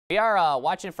We are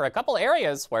watching for a couple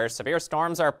areas where severe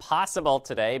storms are possible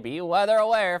today. Be weather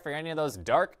aware for any of those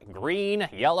dark green,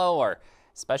 yellow, or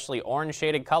especially orange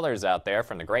shaded colors out there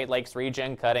from the Great Lakes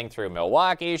region, cutting through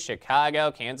Milwaukee,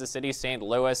 Chicago, Kansas City, St.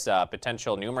 Louis.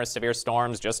 Potential numerous severe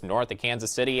storms just north of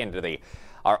Kansas City into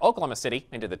Oklahoma City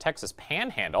into the Texas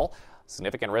Panhandle.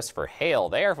 Significant risk for hail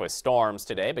there with storms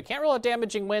today, but can't rule out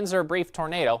damaging winds or a brief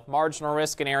tornado. Marginal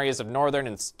risk in areas of northern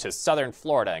and to southern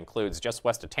Florida includes just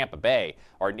west of Tampa Bay,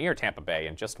 or near Tampa Bay,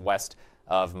 and just west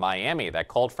of Miami. That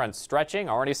cold front stretching.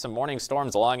 Already some morning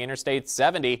storms along Interstate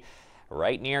 70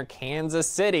 right near Kansas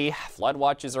City. Flood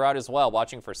watches are out as well,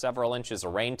 watching for several inches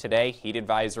of rain today. Heat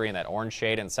advisory in that orange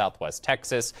shade in southwest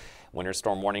Texas. Winter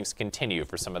storm warnings continue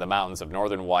for some of the mountains of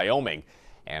northern Wyoming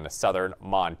and southern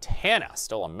Montana.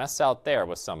 Still a mess out there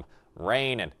with some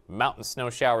rain and mountain snow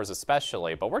showers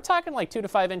especially, but we're talking like 2 to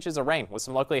 5 inches of rain with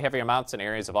some locally heavy amounts in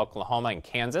areas of Oklahoma and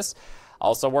Kansas.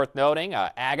 Also worth noting,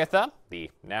 Agatha, the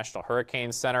National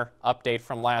Hurricane Center update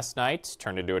from last night,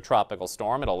 turned into a tropical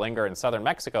storm. It'll linger in southern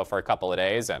Mexico for a couple of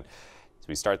days, and as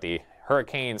we start the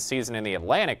hurricane season in the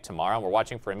Atlantic tomorrow, we're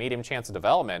watching for a medium chance of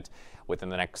development within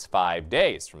the next 5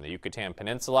 days from the Yucatan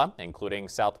Peninsula, including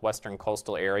southwestern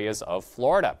coastal areas of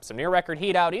Florida. Some near-record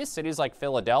heat out east, cities like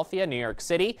Philadelphia, New York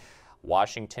City,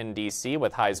 Washington, D.C.,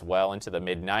 with highs well into the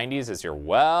mid-90s as you're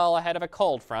well ahead of a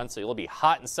cold front, so you'll be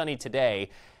hot and sunny today.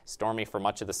 Stormy for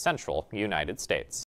much of the central United States.